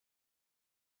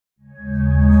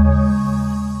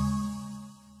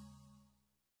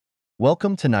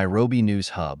Welcome to Nairobi News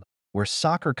Hub, where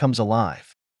soccer comes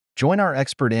alive. Join our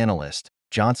expert analyst,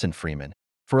 Johnson Freeman,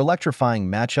 for electrifying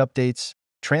match updates,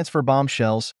 transfer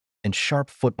bombshells, and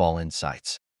sharp football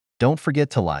insights. Don't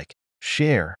forget to like,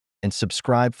 share, and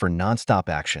subscribe for nonstop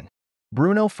action.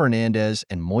 Bruno Fernandes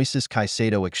and Moises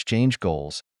Caicedo exchange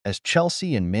goals as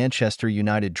Chelsea and Manchester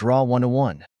United draw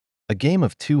 1-1. A game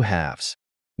of two halves.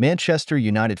 Manchester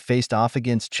United faced off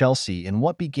against Chelsea in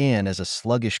what began as a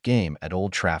sluggish game at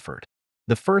Old Trafford.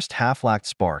 The first half lacked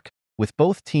spark, with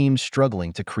both teams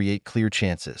struggling to create clear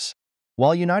chances.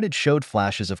 While United showed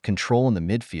flashes of control in the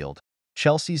midfield,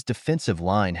 Chelsea's defensive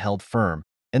line held firm,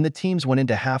 and the teams went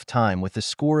into halftime with a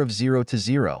score of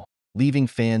 0-0, leaving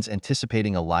fans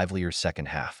anticipating a livelier second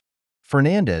half.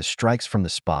 Fernandes strikes from the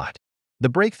spot. The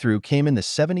breakthrough came in the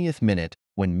 70th minute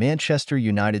when Manchester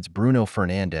United's Bruno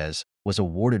Fernandes was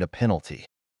awarded a penalty.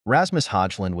 Rasmus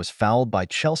Højlund was fouled by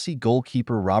Chelsea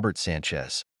goalkeeper Robert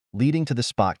Sanchez, leading to the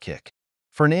spot kick.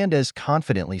 Fernandes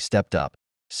confidently stepped up,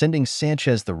 sending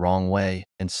Sanchez the wrong way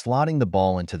and slotting the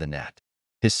ball into the net.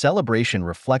 His celebration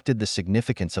reflected the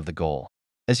significance of the goal,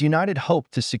 as United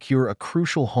hoped to secure a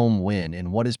crucial home win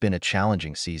in what has been a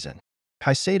challenging season.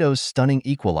 Caicedo's stunning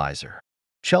equalizer.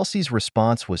 Chelsea's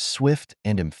response was swift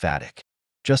and emphatic.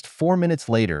 Just 4 minutes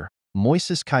later,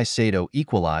 Moises Caicedo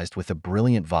equalized with a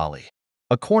brilliant volley.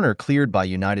 A corner cleared by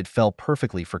United fell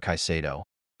perfectly for Caicedo,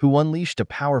 who unleashed a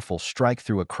powerful strike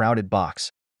through a crowded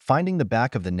box, finding the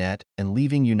back of the net and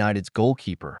leaving United's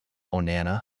goalkeeper,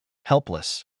 Onana,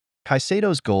 helpless.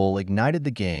 Caicedo's goal ignited the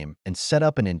game and set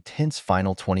up an intense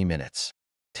final 20 minutes.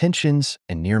 Tensions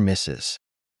and near misses.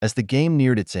 As the game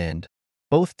neared its end,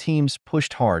 both teams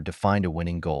pushed hard to find a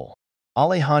winning goal.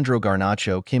 Alejandro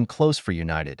Garnacho came close for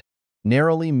United,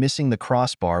 narrowly missing the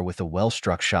crossbar with a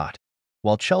well-struck shot,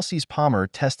 while Chelsea's Palmer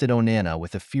tested Onana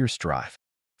with a fierce drive.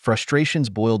 Frustrations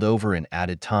boiled over in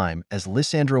added time as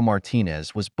Lisandro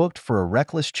Martinez was booked for a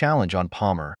reckless challenge on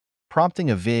Palmer,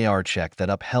 prompting a VAR check that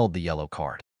upheld the yellow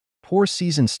card. Poor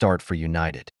season start for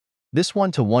United. This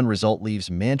 1-1 result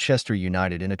leaves Manchester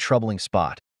United in a troubling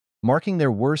spot, marking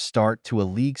their worst start to a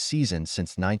league season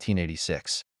since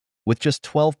 1986. With just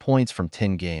 12 points from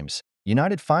 10 games,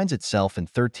 United finds itself in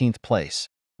 13th place,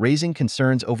 raising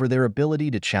concerns over their ability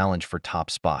to challenge for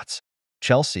top spots.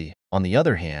 Chelsea, on the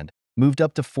other hand, moved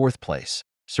up to 4th place,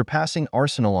 surpassing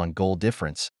Arsenal on goal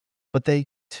difference, but they,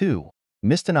 too,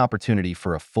 missed an opportunity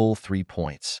for a full 3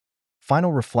 points.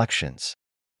 Final reflections.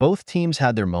 Both teams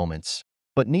had their moments,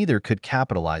 but neither could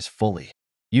capitalize fully.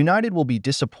 United will be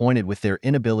disappointed with their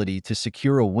inability to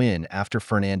secure a win after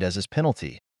Fernandes'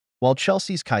 penalty, while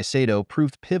Chelsea's Caicedo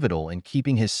proved pivotal in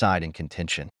keeping his side in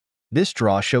contention. This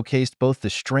draw showcased both the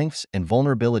strengths and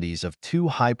vulnerabilities of two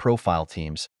high-profile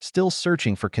teams still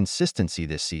searching for consistency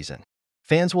this season.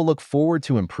 Fans will look forward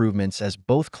to improvements as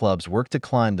both clubs work to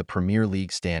climb the Premier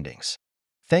League standings.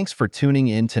 Thanks for tuning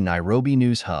in to Nairobi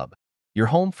News Hub, your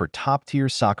home for top-tier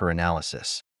soccer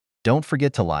analysis. Don't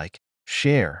forget to like,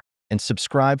 share, and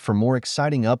subscribe for more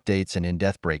exciting updates and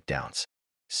in-depth breakdowns.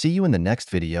 See you in the next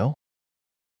video.